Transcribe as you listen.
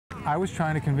I was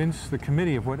trying to convince the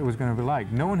committee of what it was going to be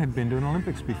like. No one had been to an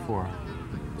Olympics before.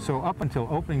 So up until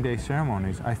opening day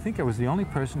ceremonies, I think I was the only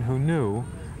person who knew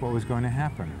what was going to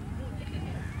happen.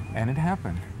 And it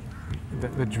happened.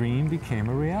 The dream became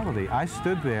a reality. I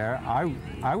stood there,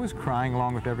 I was crying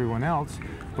along with everyone else,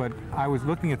 but I was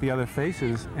looking at the other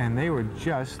faces and they were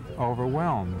just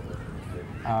overwhelmed.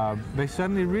 They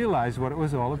suddenly realized what it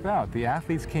was all about. The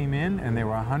athletes came in and there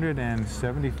were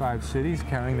 175 cities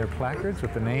carrying their placards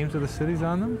with the names of the cities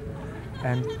on them,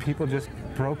 and people just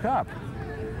broke up.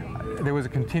 There was a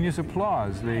continuous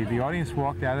applause. The audience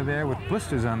walked out of there with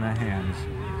blisters on their hands.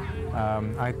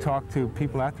 I talked to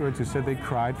people afterwards who said they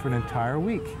cried for an entire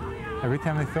week every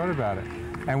time they thought about it.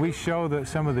 And we show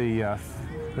some of the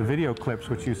video clips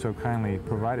which you so kindly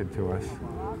provided to us.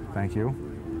 Thank you.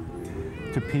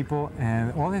 To people,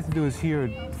 and all they have to do is hear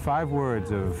 5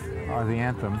 words of the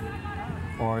anthem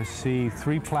or see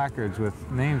 3 placards with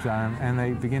names on them and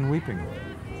they begin weeping.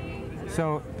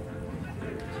 So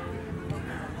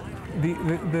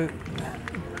the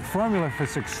formula for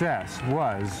success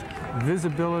was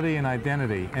visibility and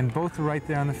identity, and both were right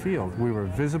there on the field. We were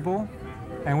visible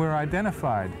and we were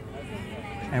identified.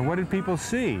 And what did people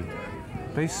see?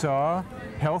 They saw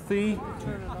healthy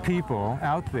people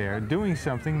out there doing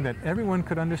something that everyone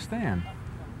could understand.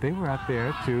 They were out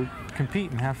there to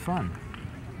compete and have fun.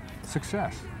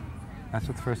 Success. That's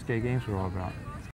what the first Gay Games were all about.